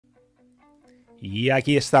Y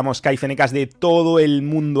aquí estamos, caifenecas de todo el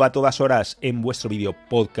mundo a todas horas, en vuestro vídeo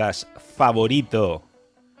podcast favorito.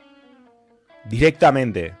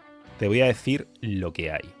 Directamente te voy a decir lo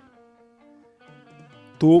que hay.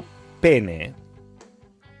 Tu pene.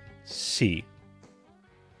 Sí.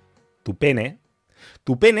 Tu pene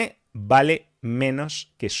vale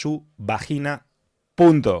menos que su vagina.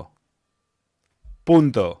 Punto.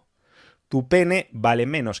 Punto. Tu pene vale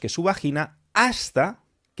menos que su vagina hasta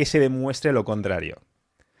que se demuestre lo contrario.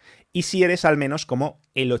 Y si eres al menos como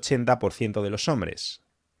el 80% de los hombres.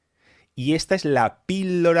 Y esta es la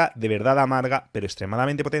píldora de verdad amarga, pero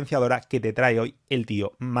extremadamente potenciadora, que te trae hoy el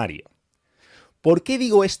tío Mario. ¿Por qué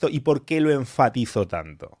digo esto y por qué lo enfatizo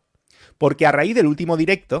tanto? Porque a raíz del último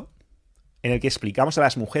directo, en el que explicamos a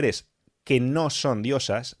las mujeres que no son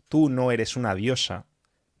diosas, tú no eres una diosa,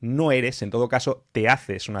 no eres, en todo caso, te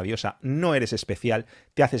haces una diosa, no eres especial,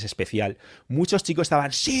 te haces especial. Muchos chicos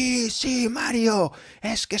estaban, sí, Mario,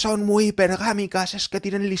 es que son muy hipergámicas, es que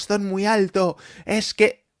tienen el listón muy alto, es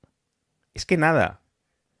que nada.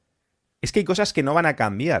 Es que hay cosas que no van a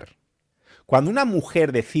cambiar. Cuando una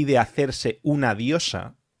mujer decide hacerse una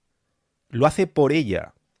diosa, lo hace por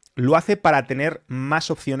ella, lo hace para tener más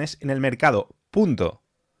opciones en el mercado, punto.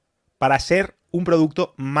 Para ser un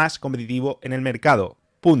producto más competitivo en el mercado.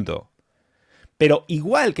 Punto. Pero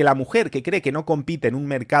igual que la mujer que cree que no compite en un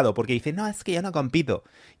mercado porque dice, no, es que yo no compito,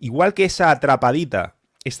 igual que esa atrapadita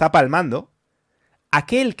está palmando,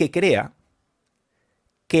 aquel que crea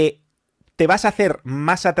que te vas a hacer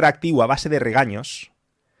más atractivo a base de regaños,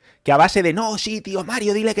 que a base de, no, sí, tío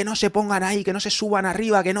Mario, dile que no se pongan ahí, que no se suban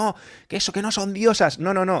arriba, que no, que eso, que no son diosas.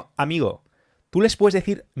 No, amigo, tú les puedes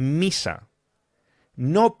decir misa.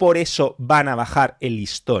 No por eso van a bajar el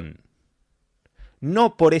listón.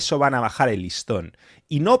 No por eso van a bajar el listón.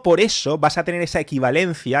 Y no por eso vas a tener esa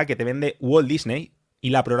equivalencia que te vende Walt Disney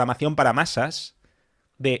y la programación para masas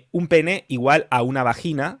de un pene igual a una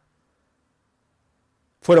vagina.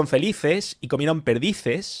 Fueron felices y comieron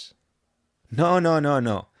perdices. No.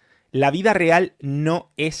 La vida real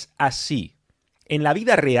no es así. En la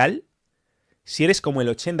vida real, si eres como el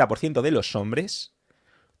 80% de los hombres,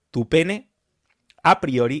 tu pene, a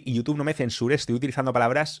priori, y YouTube no me censure, estoy utilizando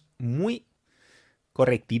palabras muy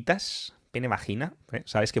correctitas, pene-vagina,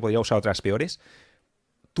 sabes que podría usar otras peores,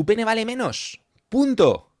 tu pene vale menos,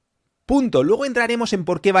 punto, luego entraremos en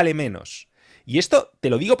por qué vale menos, y esto te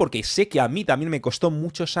lo digo porque sé que a mí también me costó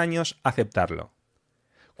muchos años aceptarlo.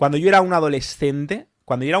 Cuando yo era un adolescente,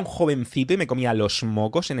 cuando yo era un jovencito y me comía los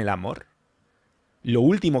mocos en el amor, lo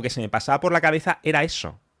último que se me pasaba por la cabeza era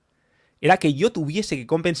eso. Era que yo tuviese que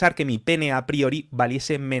compensar que mi pene a priori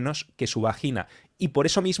valiese menos que su vagina. Y por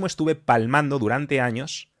eso mismo estuve palmando durante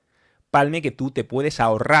años, palme que tú te puedes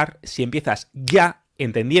ahorrar si empiezas ya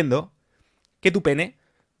entendiendo que tu pene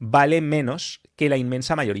vale menos que la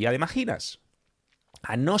inmensa mayoría de vaginas.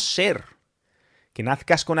 A no ser que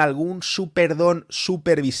nazcas con algún superdon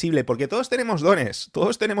súper visible, porque todos tenemos dones,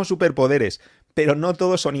 todos tenemos superpoderes, pero no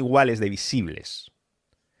todos son iguales de visibles.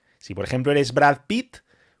 Si por ejemplo eres Brad Pitt,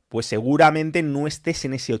 pues seguramente no estés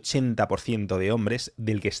en ese 80% de hombres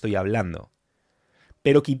del que estoy hablando.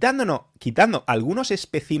 Pero quitando algunos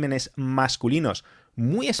especímenes masculinos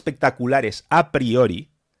muy espectaculares a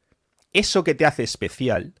priori, eso que te hace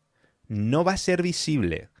especial no va a ser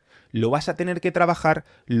visible. Lo vas a tener que trabajar,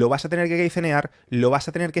 lo vas a tener que caifenear, lo vas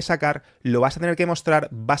a tener que sacar, lo vas a tener que mostrar,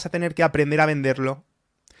 vas a tener que aprender a venderlo,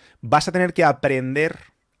 vas a tener que aprender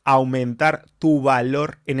a aumentar tu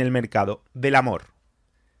valor en el mercado del amor.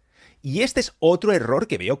 Y este es otro error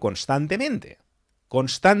que veo constantemente.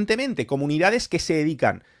 Constantemente. Comunidades que se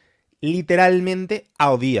dedican literalmente a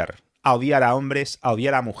odiar a hombres, a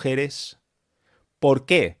odiar a mujeres. ¿Por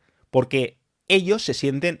qué? Porque ellos se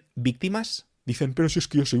sienten víctimas. Dicen, pero si es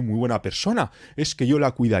que yo soy muy buena persona, es que yo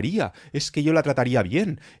la cuidaría, es que yo la trataría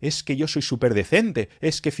bien, es que yo soy súper decente,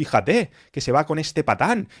 es que fíjate, que se va con este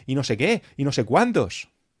patán, y no sé qué, y no sé cuántos.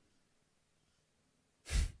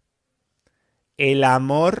 El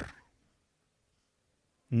amor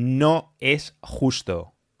no es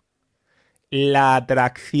justo. La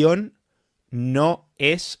atracción no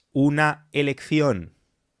es una elección.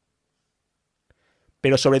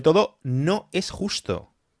 Pero sobre todo, no es justo.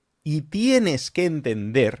 Y tienes que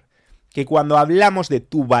entender que cuando hablamos de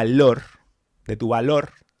tu valor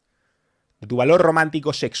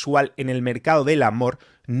romántico sexual en el mercado del amor,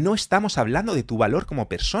 no estamos hablando de tu valor como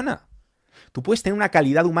persona. Tú puedes tener una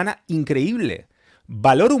calidad humana increíble.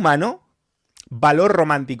 Valor humano, valor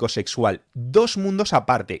romántico sexual, dos mundos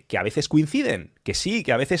aparte, que a veces coinciden, que sí,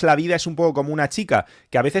 que a veces la vida es un poco como una chica,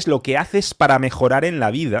 que a veces lo que haces para mejorar en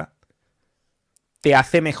la vida te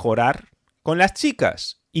hace mejorar con las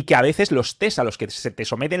chicas. Y que a veces los test a los que se te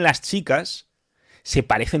someten las chicas se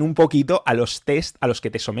parecen un poquito a los test a los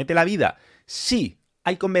que te somete la vida. Sí,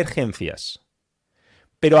 hay convergencias.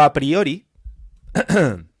 Pero a priori,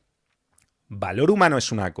 valor humano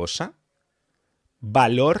es una cosa,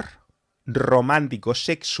 valor romántico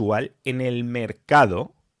sexual en el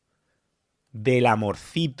mercado del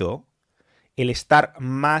amorcito, el estar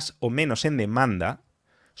más o menos en demanda,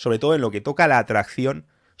 sobre todo en lo que toca a la atracción,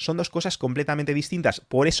 son dos cosas completamente distintas.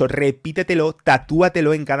 Por eso, repítetelo,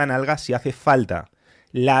 tatúatelo en cada nalga si hace falta.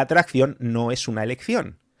 La atracción no es una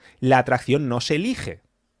elección. La atracción no se elige.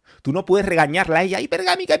 Tú no puedes regañarla a ella,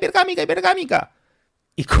 hipergámica, hipergámica, hipergámica,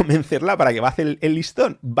 y convencerla para que baje el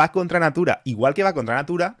listón. Va contra natura. Igual que va contra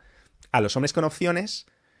natura, a los hombres con opciones,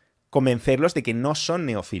 convencerlos de que no son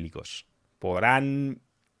neofílicos. Podrán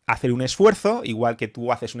hacer un esfuerzo, igual que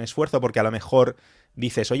tú haces un esfuerzo porque a lo mejor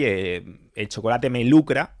dices, oye, el chocolate me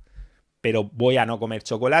lucra, pero voy a no comer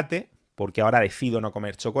chocolate porque ahora decido no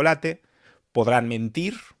comer chocolate. Podrán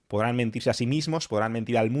mentirse a sí mismos, podrán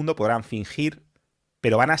mentir al mundo, podrán fingir,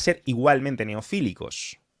 pero van a ser igualmente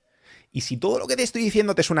neofílicos. Y si todo lo que te estoy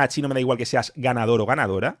diciendo te suena a chino, me da igual que seas ganador o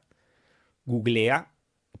ganadora, googlea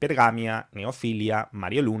hipergamia, neofilia,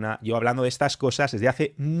 Mario Luna, yo hablando de estas cosas desde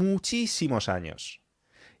hace muchísimos años.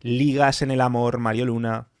 Ligas en el amor, Mario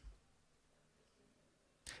Luna.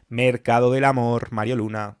 Mercado del amor, Mario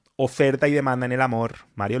Luna. Oferta y demanda en el amor,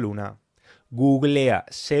 Mario Luna. Googlea,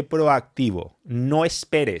 sé proactivo. No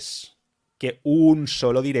esperes que un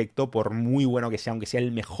solo directo, por muy bueno que sea, aunque sea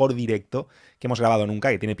el mejor directo que hemos grabado nunca,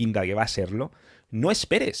 que tiene pinta de que va a serlo, no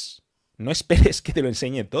esperes. No esperes que te lo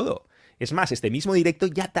enseñe todo. Es más, este mismo directo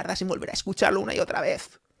ya tardas en volver a escucharlo una y otra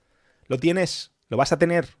vez. Lo tienes, lo vas a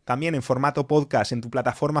tener también en formato podcast, en tu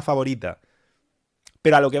plataforma favorita.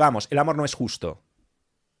 Pero a lo que vamos, el amor no es justo.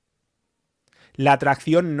 La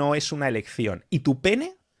atracción no es una elección. Y tu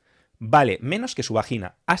pene vale menos que su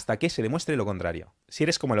vagina, hasta que se demuestre lo contrario. Si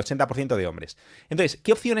eres como el 80% de hombres. Entonces,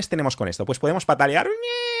 ¿qué opciones tenemos con esto? Pues podemos patalear.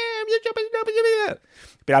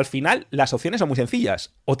 Pero al final, las opciones son muy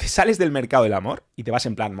sencillas. O te sales del mercado del amor y te vas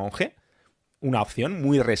en plan monje. Una opción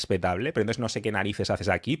muy respetable, pero entonces no sé qué narices haces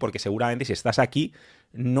aquí, porque seguramente si estás aquí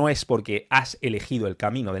no es porque has elegido el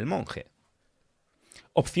camino del monje.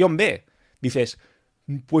 Opción B, dices,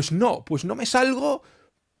 pues no me salgo,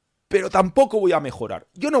 pero tampoco voy a mejorar.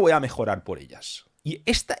 Yo no voy a mejorar por ellas. Y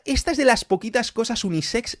esta es de las poquitas cosas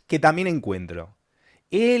unisex que también encuentro.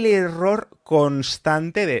 El error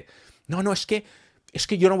constante de, no, es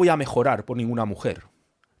que yo no voy a mejorar por ninguna mujer.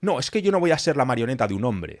 No, es que yo no voy a ser la marioneta de un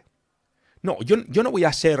hombre. No, yo no voy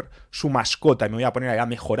a ser su mascota y me voy a poner a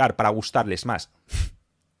mejorar para gustarles más.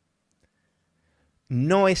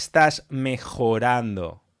 No estás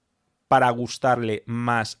mejorando para gustarle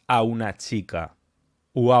más a una chica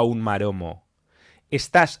o a un maromo.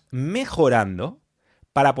 Estás mejorando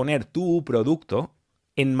para poner tu producto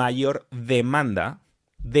en mayor demanda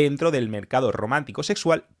dentro del mercado romántico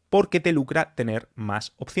sexual porque te lucra tener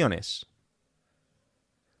más opciones.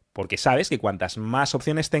 Porque sabes que cuantas más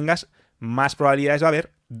opciones tengas, más probabilidades va a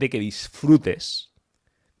haber de que disfrutes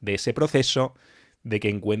de ese proceso, de que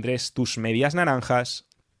encuentres tus medias naranjas,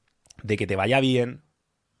 de que te vaya bien.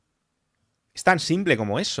 Es tan simple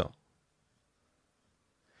como eso.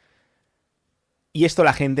 Y esto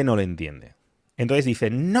la gente no lo entiende. Entonces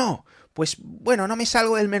dicen, no, pues bueno, no me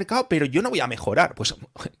salgo del mercado, pero yo no voy a mejorar. Pues,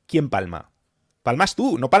 ¿quién palma? Palmas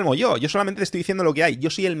tú, no palmo yo. Yo solamente te estoy diciendo lo que hay. Yo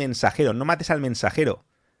soy el mensajero, no mates al mensajero.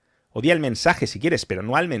 Odia el mensaje si quieres, pero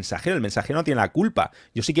no al mensajero. El mensajero no tiene la culpa.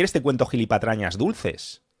 Yo si quieres te cuento gilipatrañas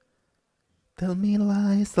dulces. Tell me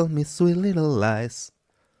sweet little lies.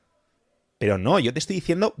 Pero no, yo te estoy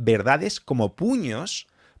diciendo verdades como puños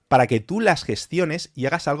para que tú las gestiones y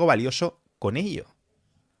hagas algo valioso con ello.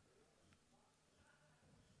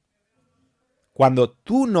 Cuando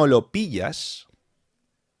tú no lo pillas,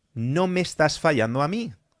 no me estás fallando a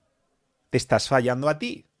mí. Te estás fallando a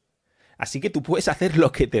ti. Así que tú puedes hacer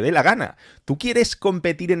lo que te dé la gana. ¿Tú quieres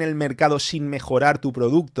competir en el mercado sin mejorar tu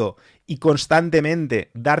producto y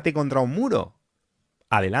constantemente darte contra un muro?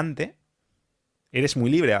 Adelante. Eres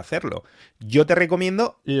muy libre de hacerlo. Yo te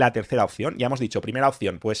recomiendo la tercera opción. Ya hemos dicho, primera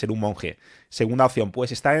opción, puedes ser un monje. Segunda opción,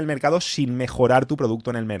 puedes estar en el mercado sin mejorar tu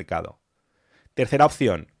producto en el mercado. Tercera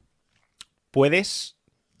opción, puedes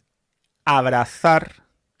abrazar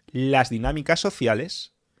las dinámicas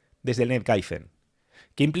sociales desde el Netkaizen.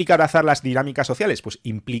 ¿Qué implica abrazar las dinámicas sociales? Pues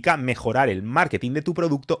implica mejorar el marketing de tu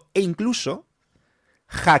producto e incluso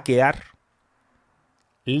hackear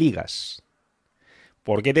ligas.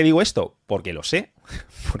 ¿Por qué te digo esto? Porque lo sé.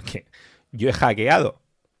 Porque yo he hackeado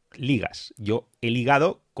ligas. Yo he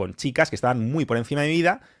ligado con chicas que estaban muy por encima de mi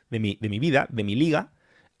vida, de mi liga,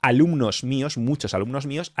 alumnos míos, muchos alumnos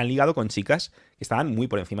míos, han ligado con chicas que estaban muy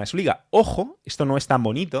por encima de su liga. Ojo, esto no es tan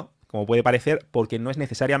bonito como puede parecer, porque no es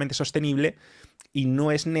necesariamente sostenible y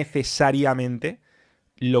no es necesariamente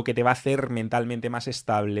lo que te va a hacer mentalmente más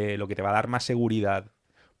estable, lo que te va a dar más seguridad.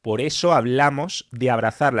 Por eso hablamos de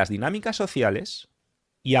abrazar las dinámicas sociales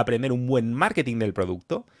y aprender un buen marketing del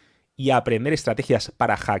producto y aprender estrategias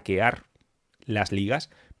para hackear las ligas,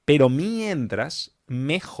 pero mientras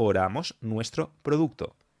mejoramos nuestro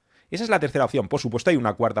producto. Esa es la tercera opción. Por supuesto, hay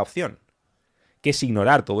una cuarta opción, que es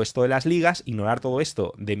ignorar todo esto de las ligas, ignorar todo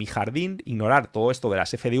esto de mi jardín, ignorar todo esto de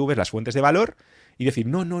las FDVs, las fuentes de valor, y decir,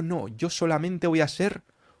 no, yo solamente voy a ser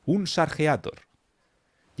un sargeator.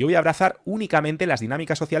 Yo voy a abrazar únicamente las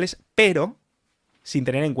dinámicas sociales, pero sin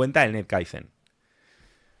tener en cuenta el NetKaizen.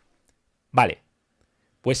 Vale,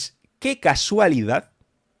 pues qué casualidad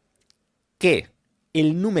que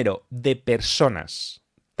el número de personas,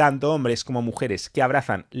 tanto hombres como mujeres, que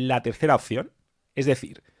abrazan la tercera opción, es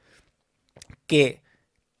decir, que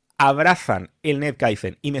abrazan el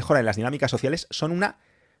NetKaizen y mejoran las dinámicas sociales, son una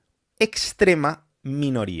extrema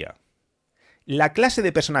minoría. La clase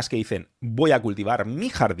de personas que dicen voy a cultivar mi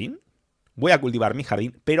jardín,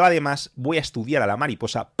 pero además voy a estudiar a la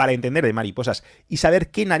mariposa para entender de mariposas y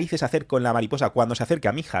saber qué narices hacer con la mariposa cuando se acerque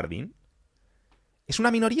a mi jardín, es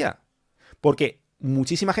una minoría. Porque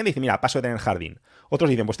muchísima gente dice, mira, paso de tener jardín. Otros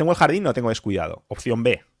dicen, pues tengo el jardín, no tengo descuidado. Opción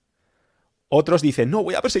B. Otros dicen, no,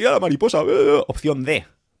 voy a perseguir a la mariposa. Opción D.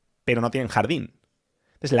 Pero no tienen jardín.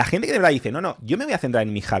 Entonces, la gente que de verdad dice, no, yo me voy a centrar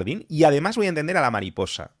en mi jardín y además voy a entender a la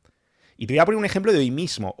mariposa. Y te voy a poner un ejemplo de hoy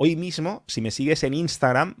mismo. Hoy mismo, si me sigues en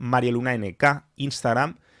Instagram, MariolunaNK,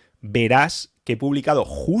 Instagram, verás que he publicado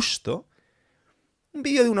justo un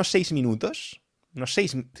vídeo de unos 6 minutos. Unos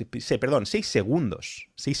 6 segundos.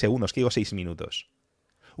 6 segundos, que digo 6 minutos.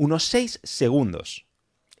 Unos 6 segundos.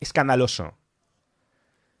 Escandaloso.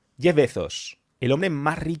 Jeff Bezos, el hombre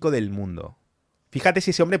más rico del mundo. Fíjate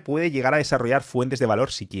si ese hombre puede llegar a desarrollar fuentes de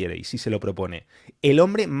valor si quiere y si se lo propone. El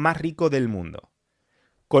hombre más rico del mundo.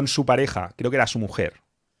 Con su pareja, creo que era su mujer.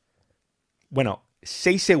 Bueno,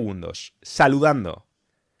 6 segundos saludando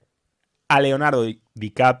a Leonardo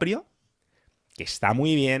DiCaprio, que está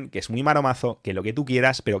muy bien, que es muy maromazo, que lo que tú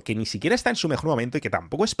quieras, pero que ni siquiera está en su mejor momento y que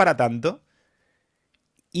tampoco es para tanto.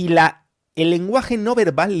 Y el lenguaje no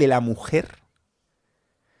verbal de la mujer.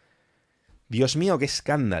 Dios mío, qué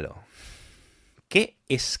escándalo. ¡Qué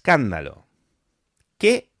escándalo!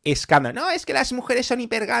 ¡Qué escándalo! No, es que las mujeres son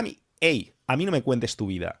hipergami. ¡Ey! A mí no me cuentes tu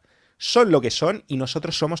vida. Son lo que son y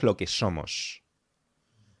nosotros somos lo que somos.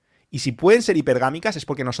 Y si pueden ser hipergámicas es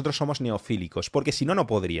porque nosotros somos neofílicos, porque si no, no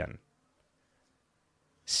podrían.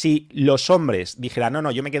 Si los hombres dijeran,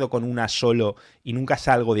 no, yo me quedo con una solo y nunca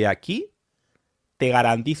salgo de aquí, te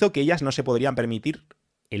garantizo que ellas no se podrían permitir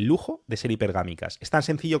el lujo de ser hipergámicas. Es tan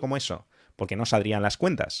sencillo como eso, porque no saldrían las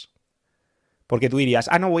cuentas. Porque tú dirías,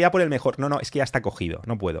 no, voy a por el mejor. No, es que ya está cogido,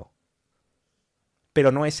 no puedo.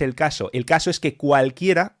 Pero no es el caso. El caso es que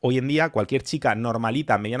cualquiera, hoy en día, cualquier chica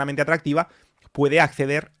normalita, medianamente atractiva, puede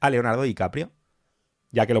acceder a Leonardo DiCaprio,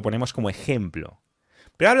 ya que lo ponemos como ejemplo.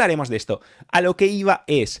 Pero hablaremos de esto. A lo que iba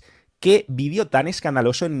es, ¿qué vídeo tan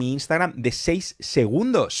escandaloso en mi Instagram de 6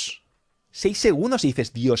 segundos? 6 segundos y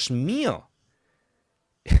dices, Dios mío.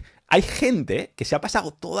 Hay gente que se ha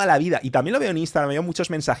pasado toda la vida, y también lo veo en Instagram, veo muchos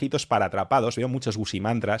mensajitos para atrapados, veo muchos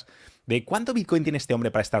gusimantras, de ¿cuánto Bitcoin tiene este hombre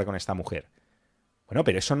para estar con esta mujer? Bueno,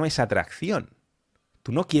 pero eso no es atracción.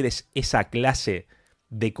 Tú no quieres esa clase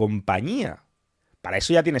de compañía. Para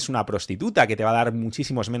eso ya tienes una prostituta que te va a dar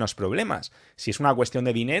muchísimos menos problemas. Si es una cuestión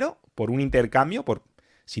de dinero, por un intercambio,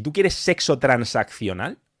 si tú quieres sexo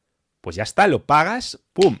transaccional, pues ya está, lo pagas,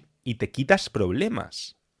 ¡pum! Y te quitas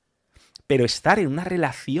problemas. Pero estar en una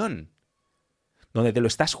relación donde te lo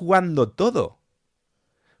estás jugando todo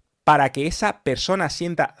para que esa persona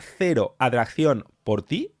sienta cero atracción por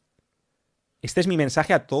ti, este es mi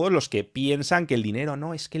mensaje a todos los que piensan que el dinero,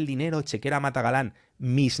 no, es que el dinero, chequera mata galán,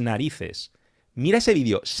 mis narices. Mira ese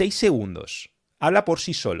vídeo, 6 segundos, habla por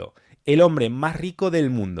sí solo, el hombre más rico del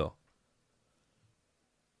mundo.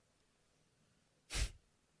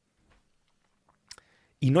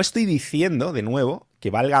 Y no estoy diciendo, de nuevo,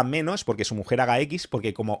 que valga menos porque su mujer haga X,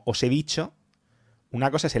 porque como os he dicho,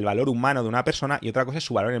 una cosa es el valor humano de una persona y otra cosa es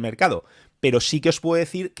su valor en el mercado. Pero sí que os puedo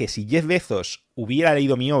decir que si Jeff Bezos hubiera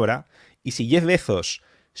leído mi obra y si Jeff Bezos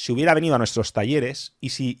se hubiera venido a nuestros talleres y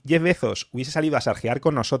si Jeff Bezos hubiese salido a sarjear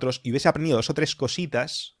con nosotros y hubiese aprendido 2 o 3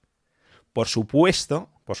 cositas, por supuesto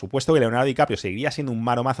que Leonardo DiCaprio seguiría siendo un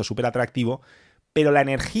maromazo súper atractivo, pero la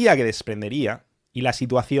energía que desprendería y la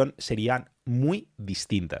situación serían muy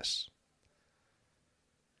distintas.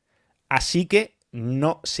 Así que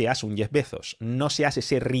no seas un Jeff Bezos, no seas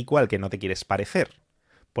ese rico al que no te quieres parecer.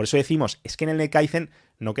 Por eso decimos, es que en el Nekaizen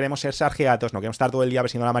no queremos ser sargeatos, no queremos estar todo el día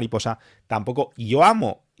persiguiendo a la mariposa, tampoco.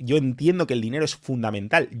 Yo entiendo que el dinero es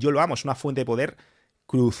fundamental, yo lo amo, es una fuente de poder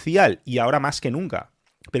crucial y ahora más que nunca.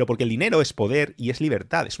 Pero porque el dinero es poder y es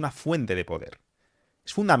libertad, es una fuente de poder.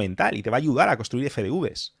 Es fundamental y te va a ayudar a construir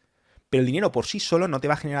FDVs. Pero el dinero por sí solo no te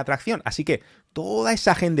va a generar atracción. Así que toda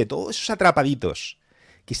esa gente, todos esos atrapaditos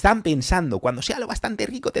que están pensando, cuando sea lo bastante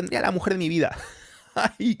rico tendré a la mujer de mi vida.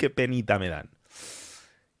 ¡Ay, qué penita me dan!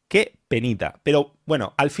 ¡Qué penita! Pero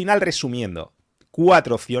bueno, al final resumiendo,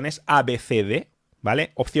 4 opciones A, B, C, D,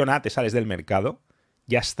 ¿vale? Opción A, te sales del mercado,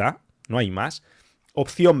 ya está, no hay más.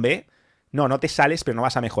 Opción B, no te sales pero no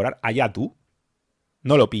vas a mejorar, allá tú,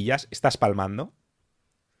 no lo pillas, estás palmando.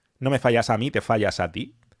 No me fallas a mí, te fallas a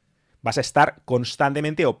ti. Vas a estar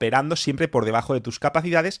constantemente operando siempre por debajo de tus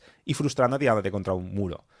capacidades y frustrándote y dándote contra un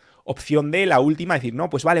muro. Opción D, la última, decir, no,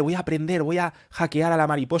 pues vale, voy a aprender, voy a hackear a la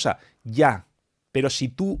mariposa. Ya, pero si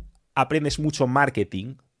tú aprendes mucho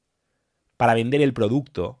marketing para vender el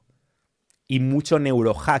producto y mucho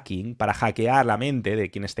neurohacking para hackear la mente de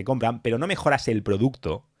quienes te compran, pero no mejoras el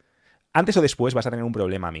producto, antes o después vas a tener un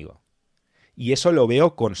problema, amigo. Y eso lo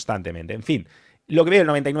veo constantemente. En fin, lo que veo el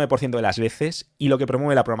 99% de las veces y lo que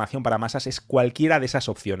promueve la programación para masas es cualquiera de esas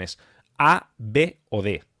opciones, A, B o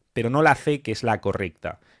D, pero no la C, que es la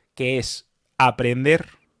correcta, que es aprender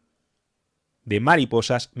de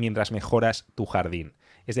mariposas mientras mejoras tu jardín.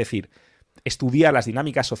 Es decir, estudiar las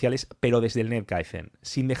dinámicas sociales, pero desde el Netkaizen,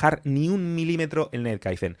 sin dejar ni un milímetro el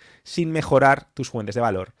Netkaizen, sin mejorar tus fuentes de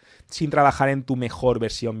valor, sin trabajar en tu mejor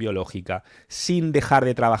versión biológica, sin dejar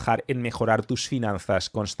de trabajar en mejorar tus finanzas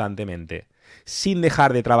constantemente, sin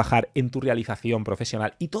dejar de trabajar en tu realización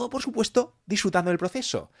profesional y todo, por supuesto, disfrutando del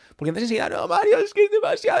proceso. Porque entonces enseguida, no, Mario, es que es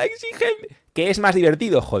demasiado exigente. ¿Qué es más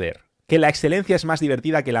divertido, joder? Que la excelencia es más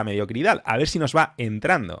divertida que la mediocridad. A ver si nos va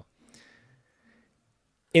entrando.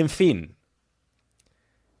 En fin,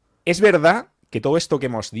 es verdad que todo esto que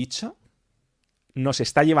hemos dicho nos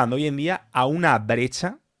está llevando hoy en día a una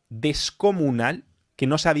brecha descomunal que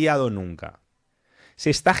no se había dado nunca. Se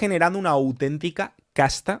está generando una auténtica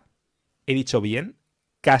casta, he dicho bien,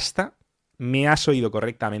 casta, me has oído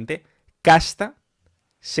correctamente, casta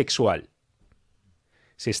sexual.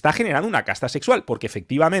 Se está generando una casta sexual porque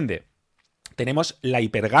efectivamente tenemos la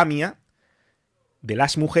hipergamia de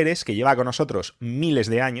las mujeres que lleva con nosotros miles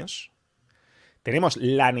de años. Tenemos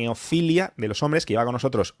la neofilia de los hombres que lleva con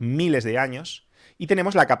nosotros miles de años. Y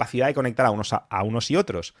tenemos la capacidad de conectar a unos y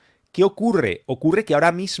otros. ¿Qué ocurre? Ocurre que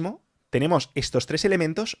ahora mismo tenemos estos 3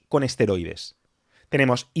 elementos con esteroides.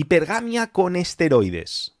 Tenemos hipergamia con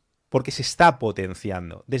esteroides, porque se está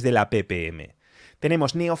potenciando desde la ppm.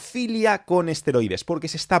 Tenemos neofilia con esteroides, porque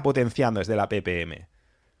se está potenciando desde la ppm.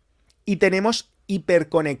 Y tenemos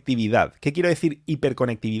hiperconectividad. ¿Qué quiero decir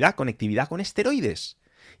hiperconectividad? Conectividad con esteroides.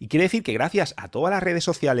 Y quiere decir que gracias a todas las redes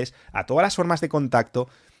sociales, a todas las formas de contacto,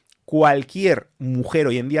 cualquier mujer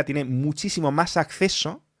hoy en día tiene muchísimo más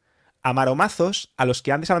acceso a maromazos a los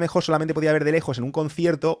que antes a lo mejor solamente podía ver de lejos en un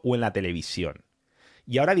concierto o en la televisión.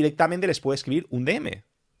 Y ahora directamente les puede escribir un DM.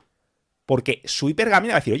 Porque su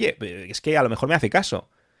hipergamia va a decir, oye, es que a lo mejor me hace caso.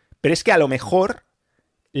 Pero es que a lo mejor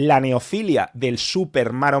la neofilia del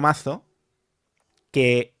super maromazo,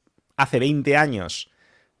 que hace 20 años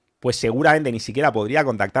pues seguramente ni siquiera podría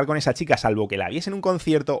contactar con esa chica salvo que la viese en un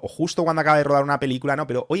concierto o justo cuando acaba de rodar una película, ¿no?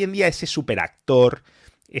 Pero hoy en día ese superactor,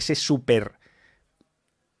 ese super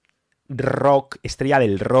rock, estrella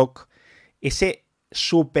del rock, ese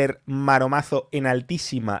super maromazo en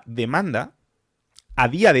altísima demanda, a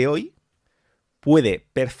día de hoy puede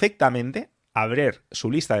perfectamente abrir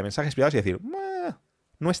su lista de mensajes privados y decir,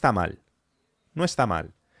 no está mal, no está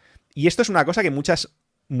mal. Y esto es una cosa que muchas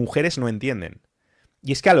mujeres no entienden.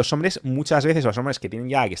 Y es que a los hombres, muchas veces, los hombres que tienen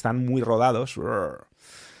ya, que están muy rodados,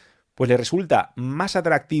 pues les resulta más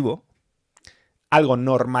atractivo algo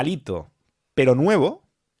normalito, pero nuevo,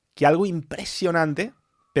 que algo impresionante,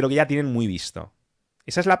 pero que ya tienen muy visto.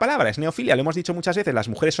 Esa es la palabra, es neofilia. Lo hemos dicho muchas veces, las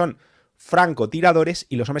mujeres son francotiradores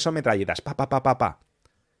y los hombres son metralletas. Pa.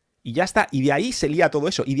 Y ya está, y de ahí se lía todo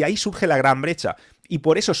eso, y de ahí surge la gran brecha. Y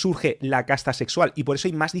por eso surge la casta sexual, y por eso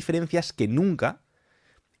hay más diferencias que nunca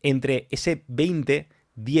entre ese 20,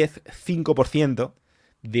 10, 5%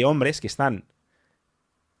 de hombres que están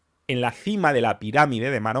en la cima de la pirámide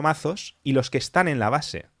de maromazos y los que están en la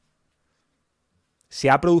base. Se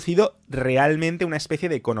ha producido realmente una especie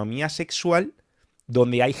de economía sexual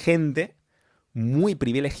donde hay gente muy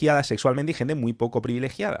privilegiada sexualmente y gente muy poco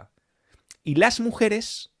privilegiada. Y las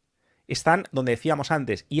mujeres están donde decíamos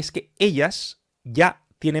antes, y es que ellas ya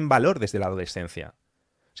tienen valor desde la adolescencia.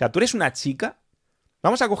 O sea, tú eres una chica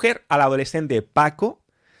Vamos a coger al adolescente Paco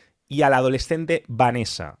y a la adolescente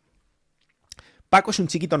Vanessa. Paco es un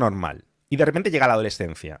chiquito normal y de repente llega a la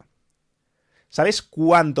adolescencia. ¿Sabes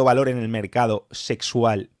cuánto valor en el mercado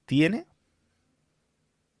sexual tiene?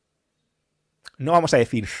 No vamos a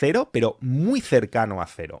decir cero, pero muy cercano a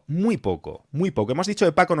cero. Muy poco, muy poco. Hemos dicho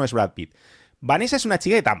que Paco no es Brad Pitt. Vanessa es una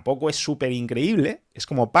chica que tampoco es súper increíble. Es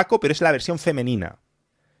como Paco, pero es la versión femenina.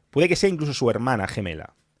 Puede que sea incluso su hermana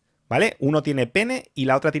gemela. ¿Vale? Uno tiene pene y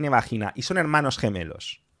la otra tiene vagina. Y son hermanos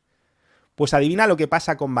gemelos. Pues adivina lo que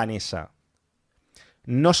pasa con Vanessa.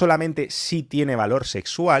 No solamente sí tiene valor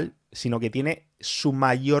sexual, sino que tiene su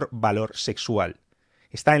mayor valor sexual.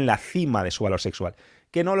 Está en la cima de su valor sexual.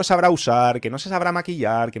 Que no lo sabrá usar, que no se sabrá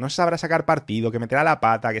maquillar, que no se sabrá sacar partido, que meterá la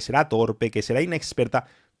pata, que será torpe, que será inexperta,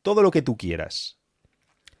 todo lo que tú quieras.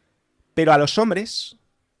 Pero a los hombres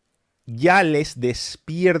ya les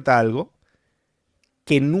despierta algo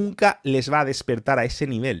que nunca les va a despertar a ese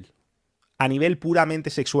nivel. A nivel puramente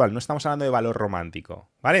sexual, no estamos hablando de valor romántico.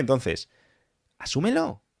 ¿Vale? Entonces,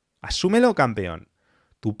 asúmelo. Asúmelo, campeón.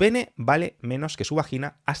 Tu pene vale menos que su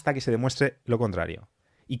vagina hasta que se demuestre lo contrario.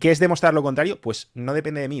 ¿Y qué es demostrar lo contrario? Pues no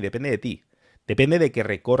depende de mí, depende de ti. Depende de que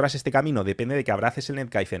recorras este camino, depende de que abraces el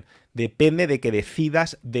Netcaizen, depende de que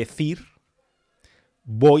decidas decir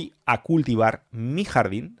voy a cultivar mi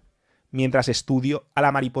jardín mientras estudio a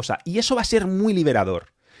la mariposa. Y eso va a ser muy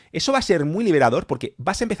liberador. Eso va a ser muy liberador porque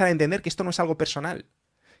vas a empezar a entender que esto no es algo personal.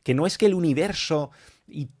 Que no es que el universo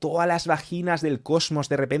y todas las vaginas del cosmos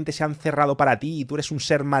de repente se han cerrado para ti y tú eres un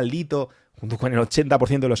ser maldito junto con el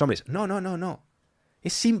 80% de los hombres. No, no, no, no.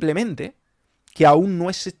 Es simplemente que aún no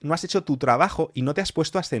has hecho tu trabajo y no te has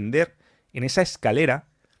puesto a ascender en esa escalera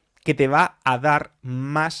que te va a dar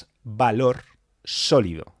más valor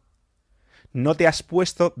sólido. No te has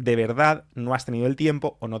puesto de verdad, no has tenido el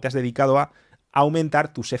tiempo o no te has dedicado a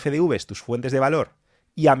aumentar tus FDVs, tus fuentes de valor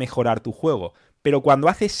y a mejorar tu juego. Pero cuando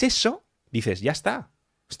haces eso, dices, ya está.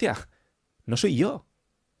 Hostia, no soy yo.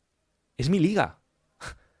 Es mi liga.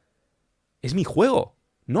 Es mi juego.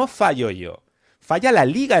 No fallo yo. Falla la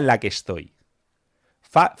liga en la que estoy.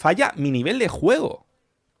 Falla mi nivel de juego.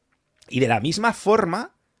 Y de la misma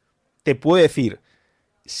forma, te puedo decir,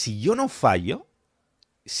 si yo no fallo,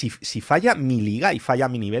 si falla mi liga y falla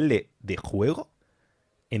mi nivel de juego,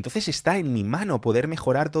 entonces está en mi mano poder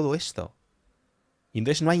mejorar todo esto. Y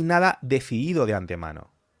entonces no hay nada decidido de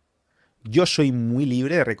antemano. Yo soy muy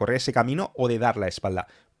libre de recorrer ese camino o de dar la espalda.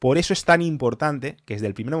 Por eso es tan importante que desde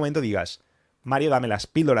el primer momento digas, Mario, dame las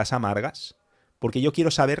píldoras amargas, porque yo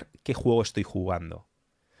quiero saber qué juego estoy jugando.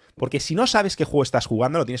 Porque si no sabes qué juego estás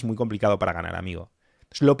jugando, lo tienes muy complicado para ganar, amigo.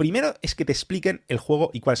 Entonces, lo primero es que te expliquen el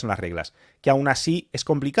juego y cuáles son las reglas. Que aún así es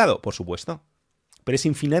complicado, por supuesto. Pero es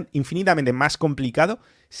infinitamente más complicado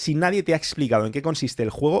si nadie te ha explicado en qué consiste el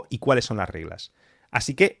juego y cuáles son las reglas.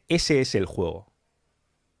 Así que ese es el juego.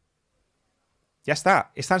 Ya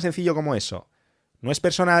está, es tan sencillo como eso. No es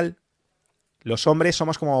personal. Los hombres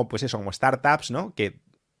somos como, pues eso, como startups, ¿no? Que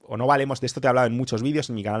o no valemos, de esto te he hablado en muchos vídeos,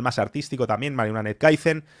 en mi canal más artístico también, Mariona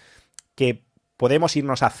Netcaizen, que podemos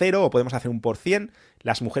irnos a cero o podemos hacer un %.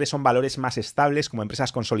 Las mujeres son valores más estables, como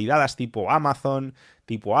empresas consolidadas tipo Amazon,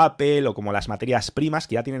 tipo Apple o como las materias primas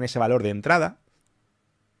que ya tienen ese valor de entrada.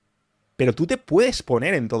 Pero tú te puedes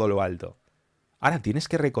poner en todo lo alto. Ahora tienes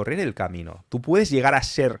que recorrer el camino. Tú puedes llegar a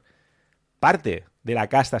ser parte de la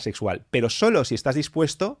casta sexual, pero solo si estás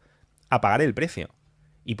dispuesto a pagar el precio.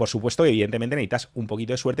 Y por supuesto, evidentemente necesitas un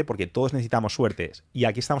poquito de suerte porque todos necesitamos suertes. Y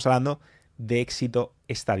aquí estamos hablando de éxito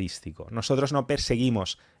estadístico. Nosotros no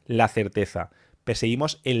perseguimos la certeza,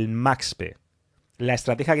 perseguimos el MaxP, la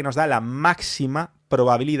estrategia que nos da la máxima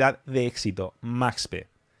probabilidad de éxito, MaxP.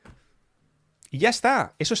 Y ya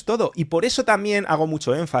está, eso es todo. Y por eso también hago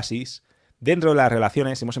mucho énfasis dentro de las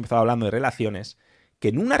relaciones, hemos empezado hablando de relaciones, que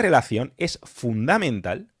en una relación es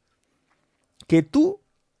fundamental que tú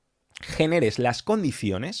generes las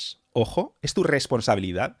condiciones, ojo, es tu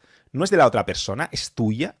responsabilidad, no es de la otra persona, es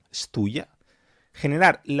tuya,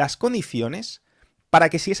 generar las condiciones para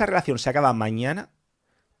que si esa relación se acaba mañana,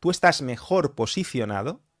 tú estás mejor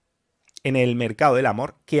posicionado en el mercado del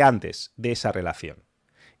amor que antes de esa relación.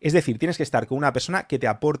 Es decir, tienes que estar con una persona que te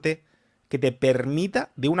aporte, que te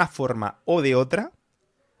permita de una forma o de otra,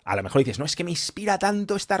 a lo mejor dices, no, es que me inspira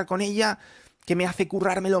tanto estar con ella, que me hace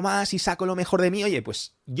currármelo más y saco lo mejor de mí. Oye,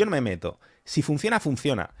 pues yo no me meto. Si funciona,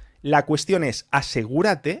 funciona. La cuestión es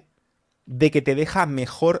asegúrate de que te deja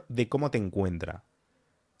mejor de cómo te encuentra.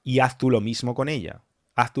 Y haz tú lo mismo con ella.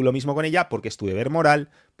 Haz tú lo mismo con ella porque es tu deber moral,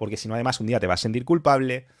 porque si no además un día te vas a sentir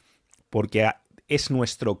culpable, porque es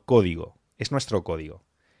nuestro código. Es nuestro código.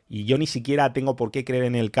 Y yo ni siquiera tengo por qué creer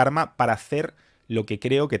en el karma para hacer lo que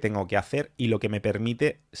creo que tengo que hacer y lo que me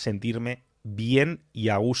permite sentirme bien y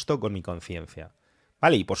a gusto con mi conciencia.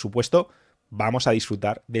 ¿Vale? Y por supuesto, vamos a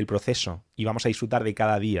disfrutar del proceso y vamos a disfrutar de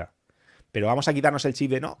cada día. Pero vamos a quitarnos el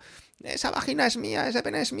chip de no, esa vagina es mía, ese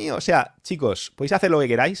pene es mío. O sea, chicos, podéis hacer lo que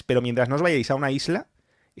queráis, pero mientras no os vayáis a una isla,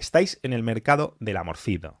 estáis en el mercado del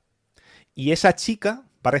amorcito. Y esa chica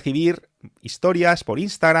va a recibir historias por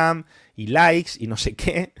Instagram y likes y no sé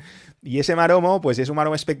qué. Y ese maromo, pues es un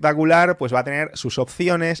maromo espectacular, pues va a tener sus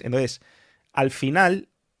opciones. Entonces, al final,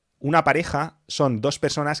 una pareja son dos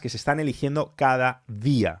personas que se están eligiendo cada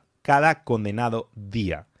día, cada condenado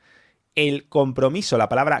día. El compromiso, la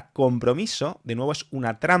palabra compromiso, de nuevo es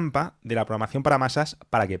una trampa de la programación para masas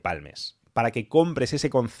para que palmes, para que compres ese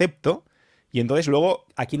concepto y entonces luego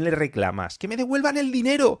 ¿a quién le reclamas? ¡Que me devuelvan el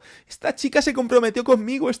dinero! Esta chica se comprometió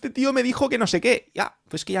conmigo, este tío me dijo que no sé qué. Ya,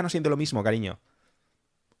 pues que ya no siento lo mismo, cariño.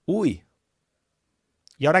 Uy.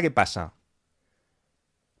 ¿Y ahora qué pasa?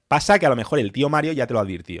 Pasa que a lo mejor el tío Mario ya te lo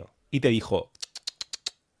advirtió y te dijo,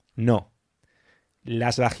 no,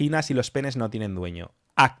 las vaginas y los penes no tienen dueño.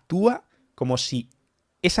 Actúa como si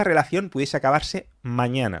esa relación pudiese acabarse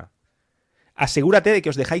mañana. Asegúrate de que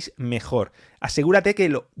os dejáis mejor. Asegúrate que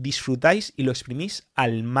lo disfrutáis y lo exprimís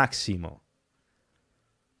al máximo.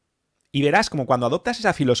 Y verás como cuando adoptas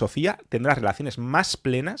esa filosofía tendrás relaciones más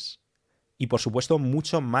plenas y por supuesto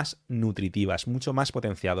mucho más nutritivas, mucho más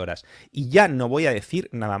potenciadoras. Y ya no voy a decir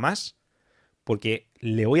nada más porque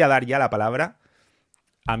le voy a dar ya la palabra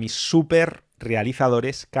a mis súper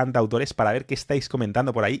realizadores, cantautores, para ver qué estáis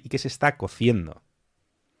comentando por ahí y qué se está cociendo.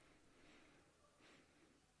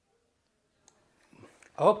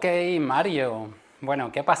 Ok, Mario.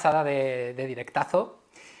 Bueno, qué pasada de directazo.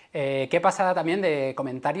 Qué pasada también de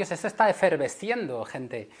comentarios. Esto está efervesciendo,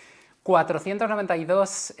 gente.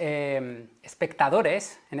 492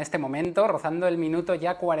 espectadores en este momento, rozando el minuto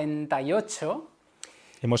ya 48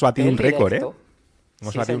 Hemos batido del un récord, ¿eh? directo.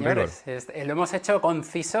 Hemos Sí, batido un récord. señores, lo hemos hecho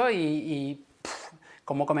conciso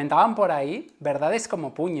como comentaban por ahí, verdades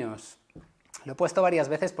como puños. Lo he puesto varias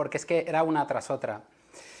veces porque es que era una tras otra.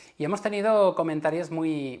 Y hemos tenido comentarios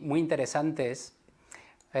muy, muy interesantes.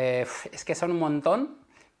 Es que son un montón,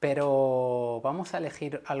 pero vamos a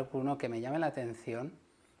elegir alguno que me llame la atención.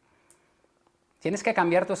 Tienes que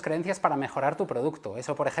cambiar tus creencias para mejorar tu producto.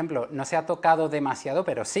 Eso, por ejemplo, no se ha tocado demasiado,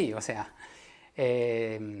 pero sí, o sea,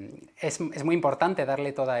 es muy importante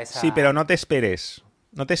darle toda esa... Sí, pero no te esperes.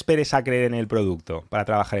 No te esperes a creer en el producto para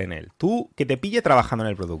trabajar en él. Tú, que te pille trabajando en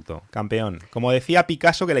el producto, campeón. Como decía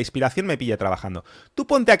Picasso, que la inspiración me pille trabajando. Tú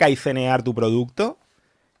ponte a caicenear tu producto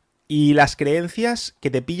y las creencias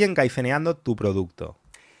que te pillen caiceneando tu producto.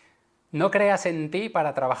 No creas en ti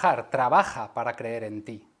para trabajar, trabaja para creer en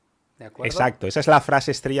ti. ¿De acuerdo? Exacto, esa es la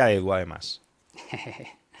frase estrella de Edu, además.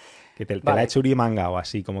 Que te la ha hecho Uri Mangao,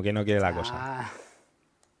 así como que no quiere la cosa.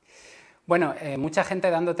 Bueno, mucha gente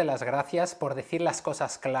dándote las gracias por decir las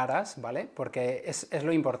cosas claras, ¿vale? Porque es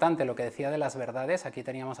lo importante, lo que decía de las verdades. Aquí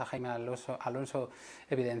teníamos a Jaime Alonso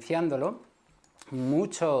evidenciándolo.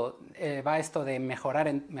 Mucho va esto de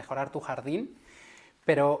mejorar tu jardín,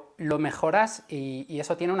 pero lo mejoras y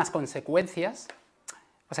eso tiene unas consecuencias.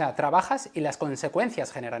 O sea, trabajas y las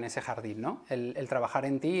consecuencias generan ese jardín, ¿no? El trabajar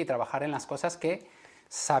en ti y trabajar en las cosas que,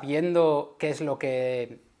 sabiendo qué es lo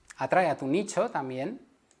que atrae a tu nicho también,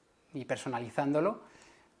 y personalizándolo,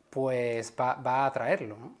 pues va a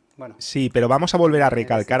atraerlo, ¿no? Bueno, sí, pero vamos a volver a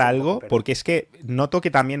recalcar algo, porque es que noto que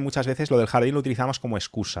también muchas veces lo del jardín lo utilizamos como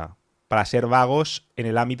excusa para ser vagos en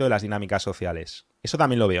el ámbito de las dinámicas sociales. Eso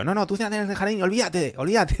también lo veo. No, tú tienes el jardín, olvídate.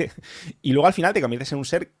 Y luego al final te conviertes en un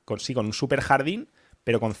ser con un super jardín,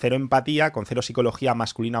 pero con cero empatía, con cero psicología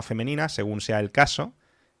masculina o femenina, según sea el caso,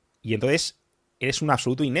 y entonces eres un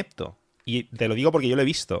absoluto inepto. Y te lo digo porque yo lo he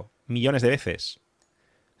visto millones de veces.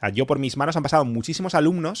 O sea, yo por mis manos han pasado muchísimos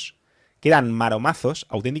alumnos que eran maromazos,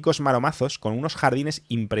 auténticos maromazos, con unos jardines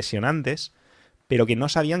impresionantes, pero que no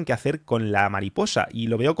sabían qué hacer con la mariposa, y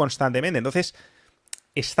lo veo constantemente. Entonces,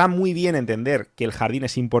 está muy bien entender que el jardín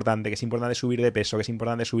es importante, que es importante subir de peso, que es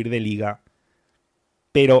importante subir de liga,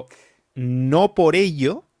 pero no por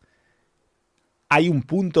ello hay un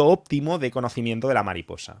punto óptimo de conocimiento de la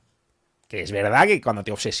mariposa. Que es verdad que cuando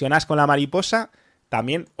te obsesionas con la mariposa,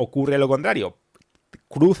 también ocurre lo contrario.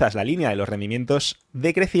 Cruzas la línea de los rendimientos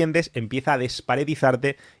decrecientes, empieza a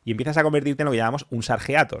desparetizarte y empiezas a convertirte en lo que llamamos un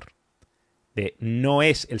sargeator. No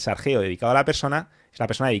es el sargeo dedicado a la persona, es la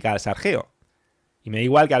persona dedicada al sargeo. Y me da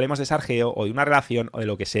igual que hablemos de sargeo o de una relación o de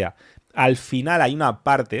lo que sea. Al final hay una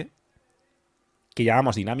parte que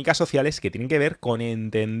llamamos dinámicas sociales que tienen que ver con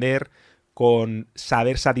entender, con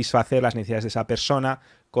saber satisfacer las necesidades de esa persona,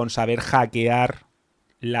 con saber hackear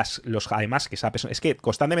además que esa persona... Es que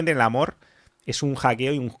constantemente en el amor es un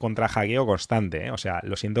hackeo y un contrahackeo constante, ¿eh? O sea,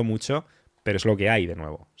 lo siento mucho, pero es lo que hay de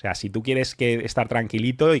nuevo. O sea, si tú quieres estar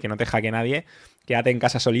tranquilito y que no te hackee nadie, quédate en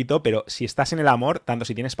casa solito, pero si estás en el amor, tanto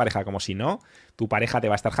si tienes pareja como si no, tu pareja te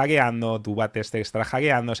va a estar hackeando, tú vas a estar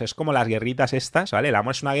hackeando, o sea, es como las guerritas estas, ¿vale? El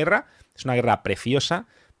amor es una guerra preciosa,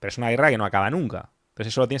 pero es una guerra que no acaba nunca.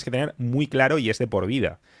 Entonces eso lo tienes que tener muy claro y es de por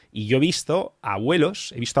vida. Y yo he visto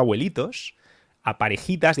abuelos, he visto abuelitos, a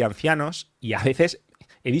parejitas de ancianos y a veces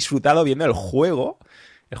he disfrutado viendo el juego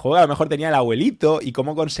que a lo mejor tenía el abuelito y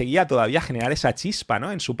cómo conseguía todavía generar esa chispa,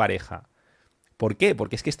 ¿no? En su pareja. ¿Por qué?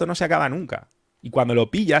 Porque es que esto no se acaba nunca. Y cuando lo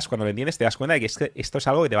pillas, cuando lo entiendes, te das cuenta de que esto es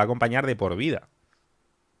algo que te va a acompañar de por vida.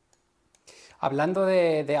 Hablando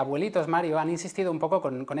de abuelitos, Mario, han insistido un poco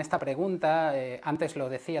con esta pregunta. Antes lo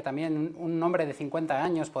decía también, un hombre de 50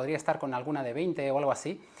 años podría estar con alguna de 20 o algo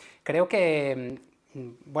así. Creo que,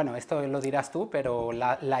 bueno, esto lo dirás tú, pero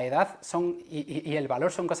la edad y el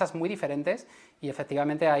valor son cosas muy diferentes y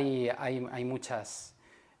efectivamente hay muchas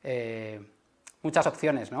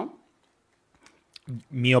opciones, ¿no?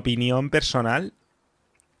 Mi opinión personal,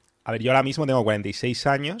 a ver, yo ahora mismo tengo 46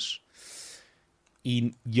 años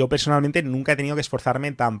y yo personalmente nunca he tenido que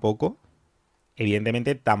esforzarme tampoco.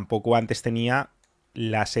 Evidentemente tampoco antes tenía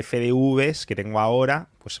las FDVs que tengo ahora,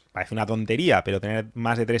 pues parece una tontería, pero tener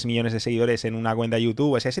más de 3 millones de seguidores en una cuenta de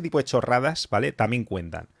YouTube, o sea, ese tipo de chorradas, ¿vale? También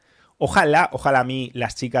cuentan. Ojalá a mí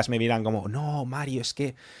las chicas me vieran como, no, Mario, es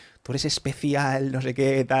que tú eres especial, no sé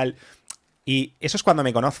qué, tal. Y eso es cuando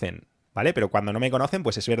me conocen, ¿vale? Pero cuando no me conocen,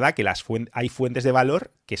 pues es verdad que hay fuentes de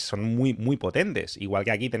valor que son muy, muy potentes. Igual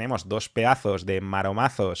que aquí tenemos dos pedazos de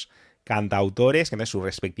maromazos cantautores, que entonces sus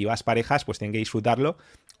respectivas parejas pues tienen que disfrutarlo,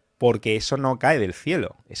 porque eso no cae del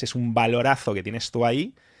cielo. Ese es un valorazo que tienes tú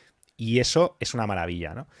ahí y eso es una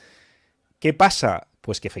maravilla, ¿no? ¿Qué pasa?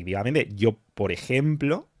 Pues que efectivamente yo, por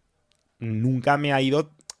ejemplo, nunca me ha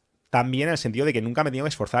ido tan bien en el sentido de que nunca me he tenido que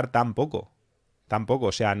esforzar tan poco. Tampoco,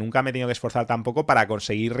 o sea, nunca me he tenido que esforzar tampoco para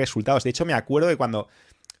conseguir resultados. De hecho, me acuerdo de cuando,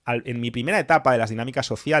 en mi primera etapa de las dinámicas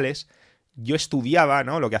sociales, yo estudiaba,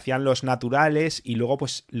 ¿no? Lo que hacían los naturales y luego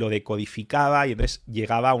pues lo decodificaba y entonces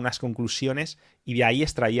llegaba a unas conclusiones y de ahí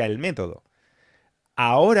extraía el método.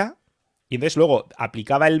 Ahora, y entonces luego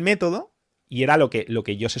aplicaba el método y era lo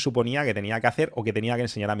que yo se suponía que tenía que hacer o que tenía que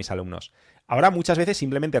enseñar a mis alumnos. Ahora muchas veces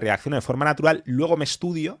simplemente reacciono de forma natural, luego me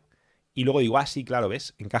estudio y luego digo, ah, sí, claro,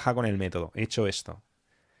 ¿ves? Encaja con el método, he hecho esto.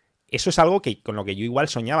 Eso es algo que con lo que yo igual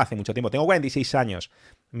soñaba hace mucho tiempo. Tengo 46 años.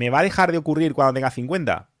 ¿Me va a dejar de ocurrir cuando tenga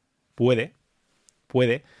 50? Puede,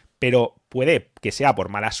 puede, pero puede que sea por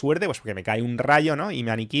mala suerte, pues porque me cae un rayo, ¿no? Y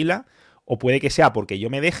me aniquila, o puede que sea porque yo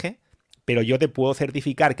me deje, pero yo te puedo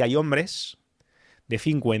certificar que hay hombres de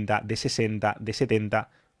 50, de 60, de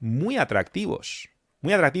 70, muy atractivos,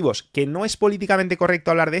 que no es políticamente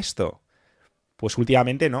correcto hablar de esto. Pues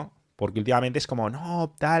últimamente no, porque últimamente es como,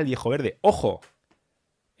 no, tal, viejo verde. ¡Ojo!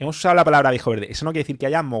 Hemos usado la palabra viejo verde. Eso no quiere decir que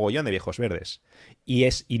haya mogollón de viejos verdes. Y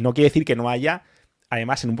no quiere decir que no haya,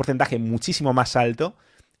 además, en un porcentaje muchísimo más alto,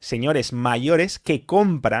 señores mayores que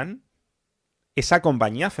compran esa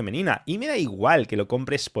compañía femenina. Y me da igual que lo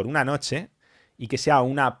compres por una noche y que sea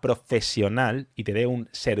una profesional y te dé un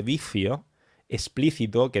servicio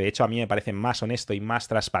explícito, que de hecho a mí me parece más honesto y más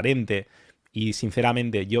transparente. Y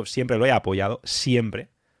sinceramente yo siempre lo he apoyado, siempre.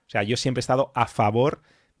 O sea, yo siempre he estado a favor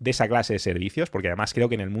de esa clase de servicios, porque además creo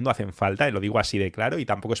que en el mundo hacen falta, y lo digo así de claro, y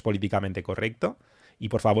tampoco es políticamente correcto. Y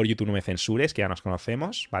por favor, YouTube, no me censures, que ya nos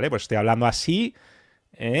conocemos, ¿vale? Pues estoy hablando así,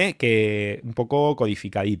 que un poco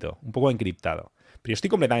codificadito, un poco encriptado. Pero yo estoy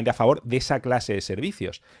completamente a favor de esa clase de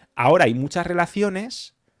servicios. Ahora hay muchas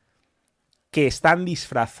relaciones que están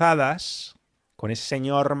disfrazadas con ese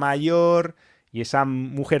señor mayor y esa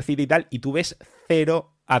mujercita y tal, y tú ves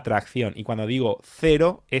cero atracción. Y cuando digo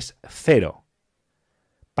cero, es cero.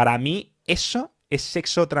 Para mí eso es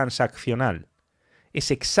sexo transaccional.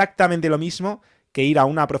 Es exactamente lo mismo que ir a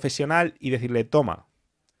una profesional y decirle, toma,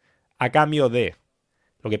 a cambio de...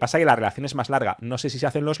 Lo que pasa es que la relación es más larga. No sé si se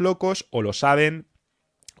hacen los locos o lo saben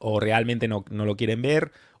o realmente no lo quieren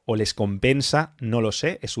ver o les compensa, no lo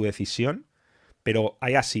sé, es su decisión, pero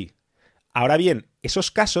hay así. Ahora bien, esos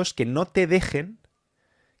casos que no te dejen,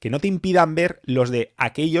 que no te impidan ver los de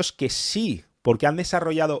aquellos que sí, porque han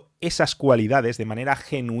desarrollado esas cualidades de manera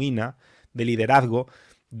genuina, de liderazgo,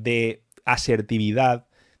 de asertividad,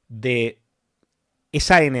 de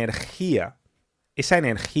esa energía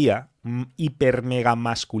hiper mega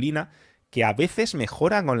masculina que a veces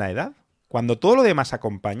mejora con la edad. Cuando todo lo demás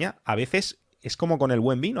acompaña, a veces es como con el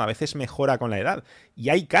buen vino, a veces mejora con la edad. Y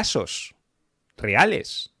hay casos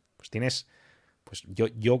reales. Pues tienes, pues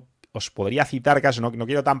yo os podría citar casos, no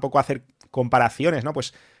quiero tampoco hacer comparaciones, ¿no?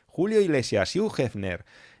 Pues Julio Iglesias, Hugh Hefner,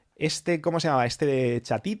 ¿cómo se llama? Este de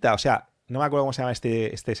Chatita, o sea, no me acuerdo cómo se llama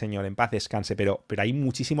este señor, en paz descanse, pero hay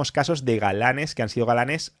muchísimos casos de galanes que han sido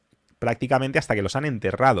galanes prácticamente hasta que los han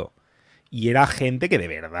enterrado. Y era gente que de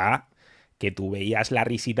verdad, que tú veías la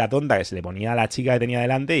risita tonta que se le ponía a la chica que tenía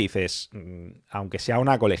delante y dices, aunque sea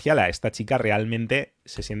una colegiala, esta chica realmente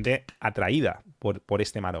se siente atraída por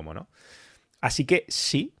este maromo, ¿no? Así que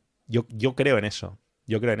sí, yo creo en eso,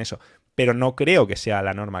 pero no creo que sea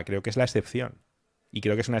la norma, creo que es la excepción. Y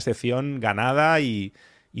creo que es una excepción ganada y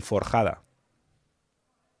forjada.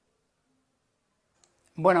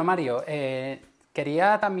 Bueno, Mario,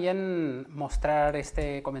 quería también mostrar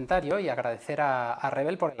este comentario y agradecer a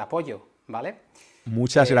Rebel por el apoyo, ¿vale?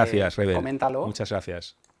 Muchas gracias, Rebel. Coméntalo. Muchas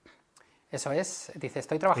gracias. Eso es. Dice,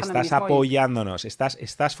 estoy trabajando en el Estás mismo apoyándonos,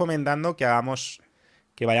 estás fomentando que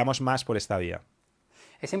vayamos más por esta vía.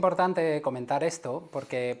 Es importante comentar esto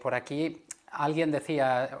porque por aquí alguien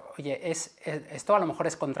decía, oye, esto a lo mejor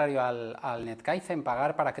es contrario al NetKaizen,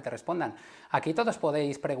 pagar para que te respondan. Aquí todos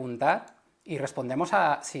podéis preguntar y respondemos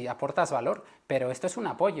a si aportas valor, pero esto es un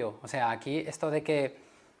apoyo. O sea, aquí esto de que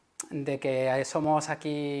somos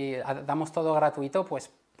aquí, damos todo gratuito,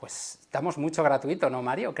 pues damos mucho gratuito, ¿no,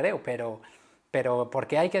 Mario? Creo, pero ¿por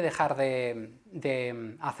qué hay que dejar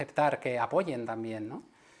de aceptar que apoyen también,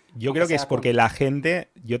 ¿no? Yo creo que es porque la gente,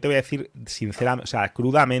 yo te voy a decir sinceramente, o sea,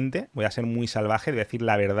 crudamente, voy a ser muy salvaje, voy a decir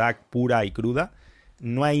la verdad pura y cruda,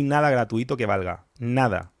 no hay nada gratuito que valga,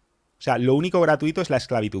 nada. O sea, lo único gratuito es la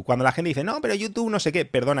esclavitud. Cuando la gente dice, no, pero YouTube no sé qué,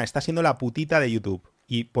 perdona, está siendo la putita de YouTube.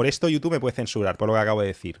 Y por esto YouTube me puede censurar, por lo que acabo de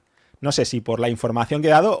decir. No sé si por la información que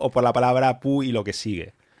he dado o por la palabra pu y lo que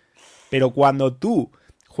sigue. Pero cuando tú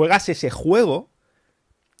juegas ese juego,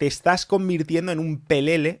 te estás convirtiendo en un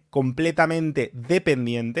pelele completamente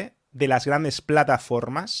dependiente de las grandes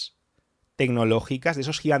plataformas tecnológicas, de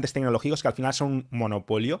esos gigantes tecnológicos que al final son un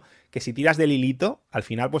monopolio, que si tiras del hilito, al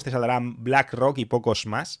final pues te saldrán BlackRock y pocos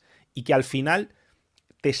más, y que al final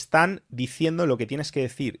te están diciendo lo que tienes que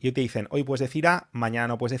decir. Y te dicen, hoy puedes decir A, mañana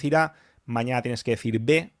no puedes decir A, mañana tienes que decir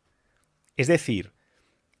B. Es decir,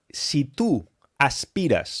 si tú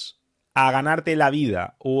aspiras a ganarte la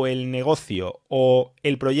vida o el negocio o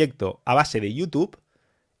el proyecto a base de YouTube,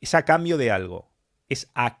 es a cambio de algo. Es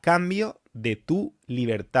a cambio de tu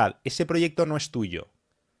libertad. Ese proyecto no es tuyo.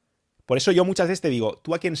 Por eso yo muchas veces te digo,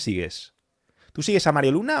 ¿tú a quién sigues? ¿Tú sigues a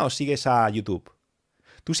Mario Luna o sigues a YouTube?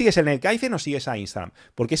 ¿Tú sigues el NetKaizen o sigues a Instagram?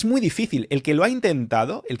 Porque es muy difícil. El que lo ha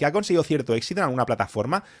intentado, el que ha conseguido cierto éxito en alguna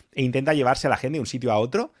plataforma e intenta llevarse a la gente de un sitio a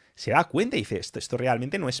otro, se da cuenta y dice, esto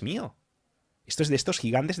realmente no es mío. Esto es de estos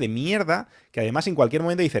gigantes de mierda que además en cualquier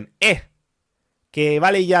momento dicen, que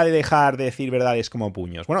vale ya de dejar de decir verdades como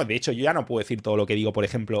puños. Bueno, de hecho yo ya no puedo decir todo lo que digo, por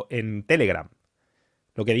ejemplo, en Telegram.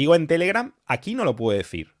 Lo que digo en Telegram, aquí no lo puedo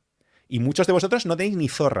decir. Y muchos de vosotros no tenéis ni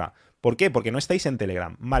zorra. ¿Por qué? Porque no estáis en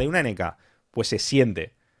Telegram. Vale, una NK, pues se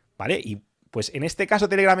siente, ¿vale? Y pues en este caso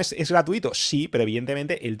Telegram es gratuito, sí, pero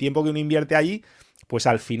evidentemente el tiempo que uno invierte allí, pues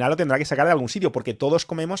al final lo tendrá que sacar de algún sitio, porque todos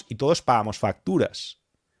comemos y todos pagamos facturas.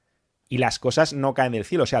 Y las cosas no caen del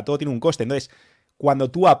cielo, o sea, todo tiene un coste. Entonces,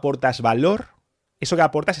 cuando tú aportas valor, eso que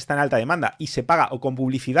aportas está en alta demanda y se paga o con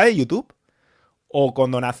publicidad de YouTube, o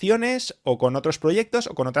con donaciones, o con otros proyectos,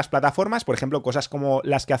 o con otras plataformas. Por ejemplo, cosas como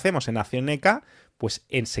las que hacemos en Nación NK, pues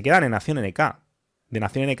se quedan en Nación NK. De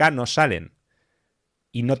Nación NK no salen.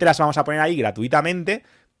 Y no te las vamos a poner ahí gratuitamente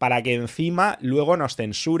para que encima luego nos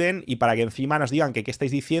censuren y para que encima nos digan que qué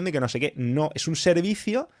estáis diciendo y que no sé qué. No, es un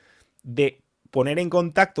servicio de poner en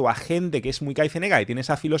contacto a gente que es muy kaizenega y tiene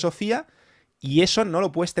esa filosofía, y eso no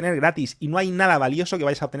lo puedes tener gratis. Y no hay nada valioso que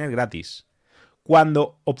vayas a obtener gratis.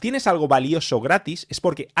 Cuando obtienes algo valioso gratis es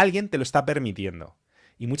porque alguien te lo está permitiendo.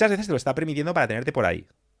 Y muchas veces te lo está permitiendo para tenerte por ahí.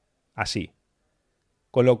 Así.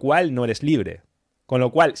 Con lo cual no eres libre. Con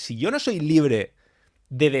lo cual, si yo no soy libre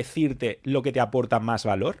de decirte lo que te aporta más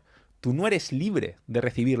valor, tú no eres libre de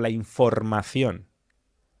recibir la información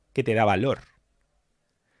que te da valor.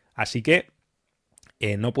 Así que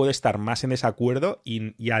no puedo estar más en desacuerdo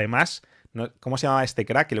y además, ¿cómo se llama este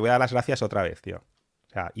crack? Que le voy a dar las gracias otra vez, tío.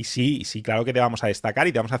 O sea, y sí, claro que te vamos a destacar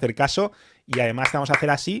y te vamos a hacer caso y además te vamos a hacer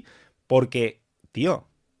así porque, tío,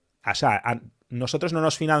 o sea, nosotros no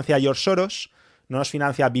nos financia George Soros, no nos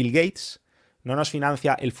financia Bill Gates, no nos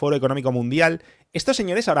financia el Foro Económico Mundial. Estos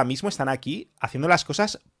señores ahora mismo están aquí haciendo las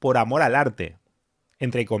cosas por amor al arte,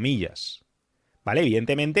 entre comillas. ¿Vale?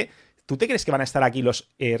 Evidentemente, ¿tú te crees que van a estar aquí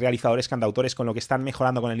los realizadores, cantautores con lo que están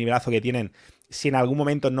mejorando con el nivelazo que tienen si en algún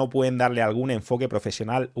momento no pueden darle algún enfoque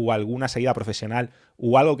profesional o alguna salida profesional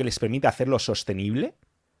o algo que les permita hacerlo sostenible?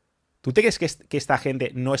 ¿Tú te crees que esta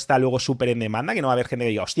gente no está luego súper en demanda? Que no va a haber gente que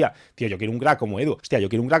diga, hostia, tío, yo quiero un crack como Edu, hostia, yo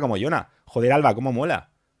quiero un crack como Jonah, joder, Alba, cómo mola.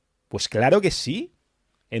 Pues claro que sí.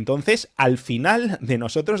 Entonces, al final, de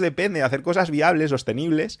nosotros depende hacer cosas viables,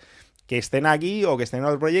 sostenibles, que estén aquí o que estén en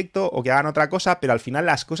otro proyecto o que hagan otra cosa, pero al final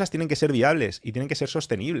las cosas tienen que ser viables y tienen que ser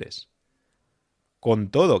sostenibles. Con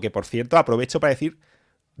todo, que por cierto, aprovecho para decir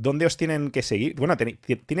dónde os tienen que seguir. Bueno,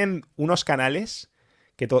 tienen unos canales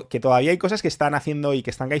que todavía hay cosas que están haciendo y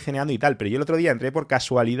que están caiceneando y tal, pero yo el otro día entré por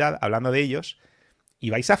casualidad hablando de ellos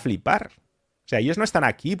y vais a flipar. O sea, ellos no están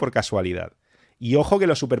aquí por casualidad. Y ojo que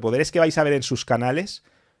los superpoderes que vais a ver en sus canales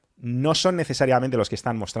no son necesariamente los que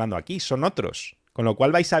están mostrando aquí, son otros. Con lo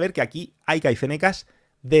cual vais a ver que aquí hay caicenecas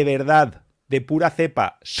de verdad, de pura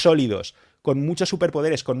cepa, sólidos, con muchos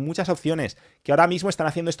superpoderes, con muchas opciones, que ahora mismo están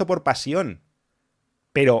haciendo esto por pasión.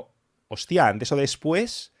 Pero, hostia, antes o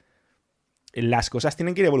después, las cosas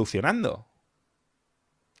tienen que ir evolucionando.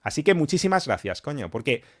 Así que muchísimas gracias, coño.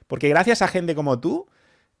 Porque gracias a gente como tú,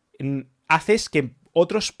 haces que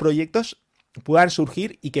otros proyectos puedan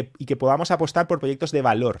surgir y que podamos apostar por proyectos de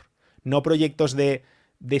valor, no proyectos de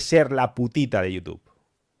ser la putita de YouTube.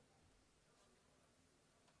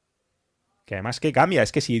 Que además que cambia,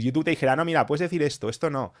 es que si YouTube te dijera, no, mira, puedes decir esto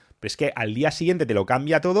no, pero es que al día siguiente te lo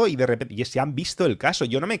cambia todo y de repente, y se han visto el caso,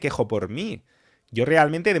 yo no me quejo por mí. Yo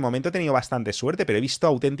realmente de momento he tenido bastante suerte, pero he visto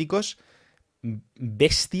auténticos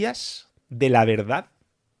bestias de la verdad,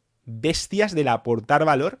 bestias del aportar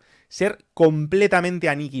valor, ser completamente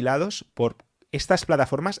aniquilados por estas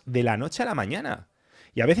plataformas de la noche a la mañana.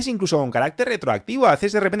 Y a veces incluso con carácter retroactivo. A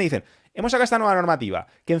veces de repente dicen, hemos sacado esta nueva normativa,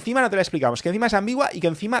 que encima no te la explicamos, que encima es ambigua y que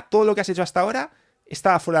encima todo lo que has hecho hasta ahora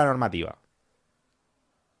está fuera de la normativa.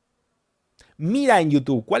 Mira en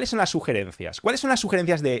YouTube cuáles son las sugerencias. ¿Cuáles son las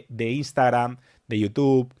sugerencias de Instagram, de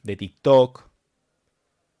YouTube, de TikTok?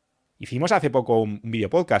 Hicimos hace poco un video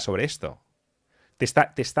podcast sobre esto.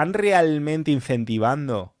 ¿Te están realmente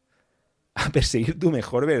incentivando a perseguir tu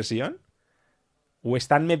mejor versión? ¿O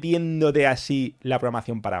están metiéndote así la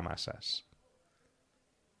programación para masas?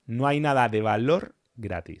 No hay nada de valor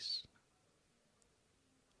gratis.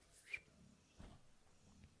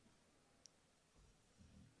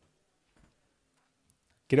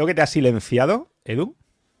 Creo que te has silenciado, Edu.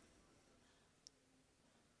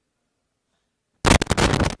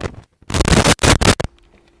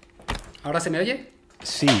 ¿Ahora se me oye?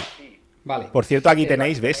 Sí. Vale. Por cierto, aquí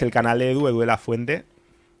tenéis, ¿ves? El canal de Edu de la Fuente.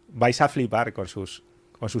 Vais a flipar con sus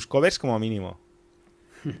covers como mínimo.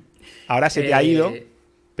 Ahora se te ha ido,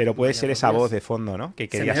 pero puede ser esa voz de fondo, ¿no? Que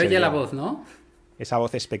se me oye la voz, ¿no? Esa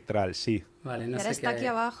voz espectral, sí. Vale, no sé ahora está aquí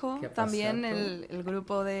abajo también el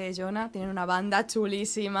grupo de Jonah. Tienen una banda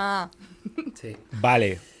chulísima. Sí.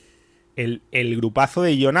 Vale. El grupazo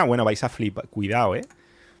de Jonah, bueno, vais a flipar. Cuidado, ¿eh?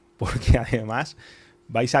 Porque además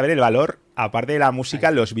vais a ver el valor. Aparte de la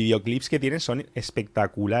música, los videoclips que tienen son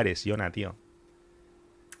espectaculares, Jonah, tío.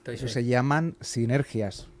 Eso se llaman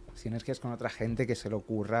sinergias. Sinergias con otra gente que se le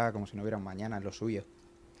ocurra como si no hubiera un mañana, en lo suyo.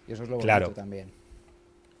 Y eso es lo bonito también.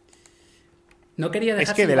 No quería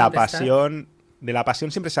dejar es que de la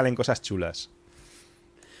pasión siempre salen cosas chulas.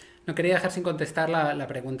 No quería dejar sin contestar la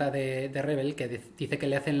pregunta de Rebel, que dice que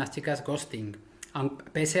le hacen las chicas ghosting,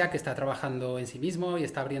 pese a que está trabajando en sí mismo y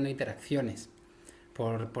está abriendo interacciones.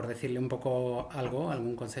 Por decirle un poco algo,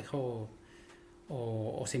 algún consejo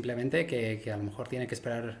o simplemente que a lo mejor tiene que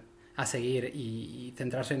esperar a seguir y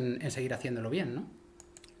centrarse en seguir haciéndolo bien, ¿no?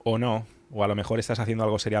 O no, o a lo mejor estás haciendo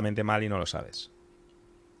algo seriamente mal y no lo sabes.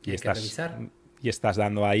 Y estás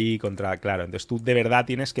dando ahí contra... Claro, entonces tú de verdad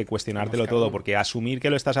tienes que cuestionártelo todo, porque asumir que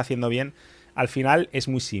lo estás haciendo bien, al final es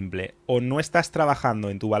muy simple. O no estás trabajando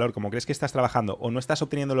en tu valor como crees que estás trabajando, o no estás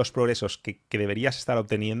obteniendo los progresos que deberías estar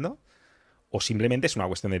obteniendo, o simplemente es una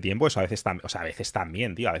cuestión de tiempo. Eso a veces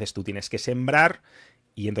también, tío. A veces tú tienes que sembrar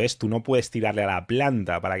y entonces tú no puedes tirarle a la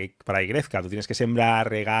planta para que crezca. Tú tienes que sembrar,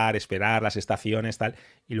 regar, esperar las estaciones, tal,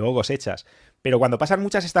 y luego cosechas. Pero cuando pasan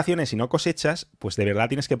muchas estaciones y no cosechas, pues de verdad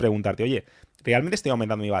tienes que preguntarte, oye, ¿realmente estoy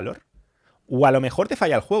aumentando mi valor? O a lo mejor te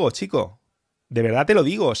falla el juego, chico. De verdad te lo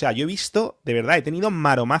digo. O sea, yo he visto, de verdad, he tenido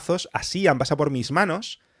maromazos así, han pasado por mis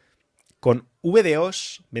manos, con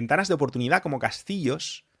VDOs, ventanas de oportunidad como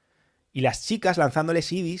castillos, y las chicas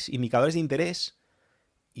lanzándoles IDs, indicadores de interés,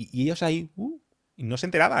 y ellos ahí, y no se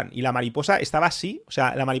enteraban. Y la mariposa estaba así, o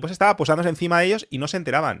sea, la mariposa estaba posándose encima de ellos y no se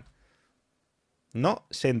enteraban. No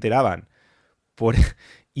se enteraban.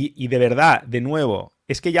 Y de verdad, de nuevo,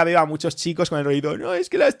 es que ya veo a muchos chicos con el rollito, no, es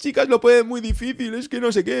que las chicas lo pueden muy difícil, es que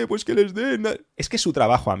no sé qué, pues que les den. Es que es su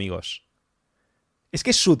trabajo, amigos. Es que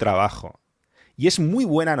es su trabajo. Y es muy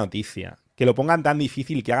buena noticia que lo pongan tan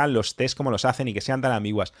difícil y que hagan los test como los hacen y que sean tan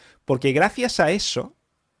ambiguas. Porque gracias a eso,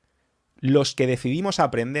 los que decidimos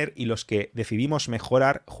aprender y los que decidimos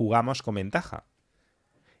mejorar jugamos con ventaja.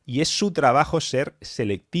 Y es su trabajo ser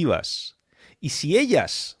selectivas. Y si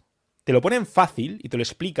ellas te lo ponen fácil y te lo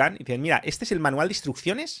explican y dicen, mira, este es el manual de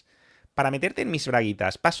instrucciones para meterte en mis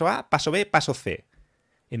braguitas. Paso A, paso B, paso C.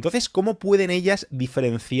 Entonces, ¿cómo pueden ellas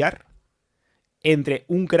diferenciar entre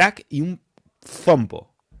un crack y un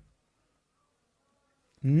zompo?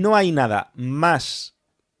 No hay nada más...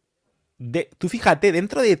 Tú fíjate,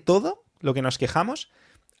 dentro de todo lo que nos quejamos,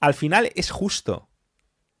 al final es justo.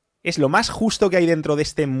 Es lo más justo que hay dentro de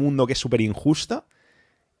este mundo que es súper injusto.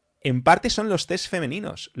 En parte son los test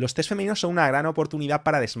femeninos. Los test femeninos son una gran oportunidad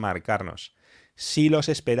para desmarcarnos. Si los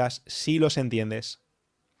esperas, si los entiendes,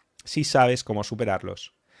 si sabes cómo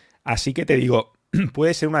superarlos. Así que te digo,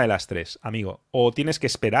 puede ser una de las tres, amigo. O tienes que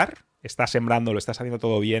esperar, estás sembrando, lo estás haciendo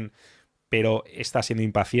todo bien, pero estás siendo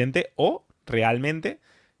impaciente, o realmente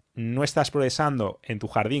no estás progresando en tu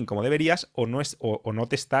jardín como deberías, o no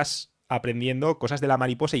te estás aprendiendo cosas de la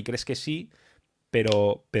mariposa y crees que sí,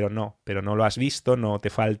 pero no lo has visto, no te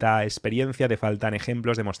falta experiencia, te faltan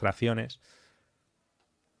ejemplos, demostraciones.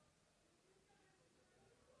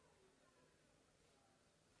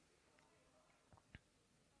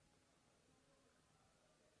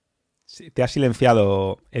 Sí, te has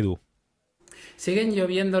silenciado, Edu. Siguen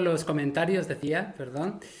lloviendo los comentarios, decía,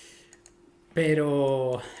 perdón,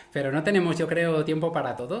 pero no tenemos, yo creo, tiempo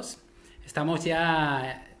para todos. Estamos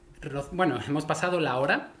ya... Bueno, hemos pasado la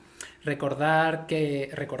hora. Recordad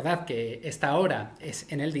que esta hora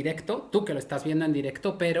es en el directo, tú que lo estás viendo en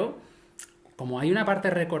directo, pero como hay una parte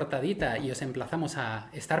recortadita y os emplazamos a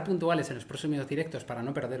estar puntuales en los próximos directos para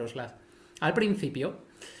no perderoslas al principio,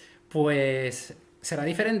 pues será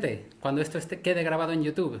diferente cuando esto quede grabado en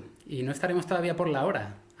YouTube y no estaremos todavía por la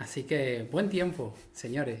hora. Así que buen tiempo,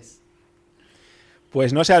 señores.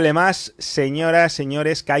 Pues no se hable más, señoras,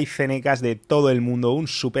 señores, caicenecas de todo el mundo, un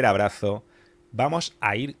súper abrazo. Vamos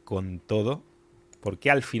a ir con todo, porque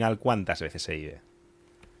al final, ¿cuántas veces se vive?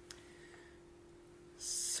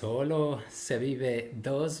 Solo se vive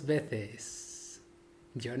 2 veces.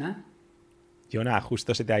 ¿Jonah? Jonah,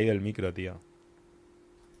 justo se te ha ido el micro, tío.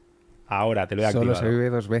 Ahora te lo he activado. Solo se vive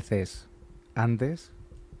 2 veces. Antes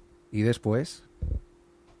y después.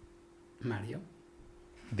 Mario.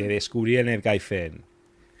 De descubrir en el Kaizen.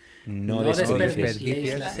 No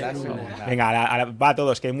desperdicies la segunda. Venga, va a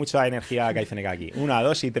todos, que hay mucha energía Kaizeneca aquí. 1,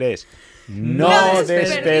 2 y 3. No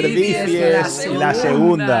desperdicies la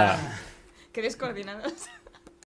segunda. Qué descoordinados.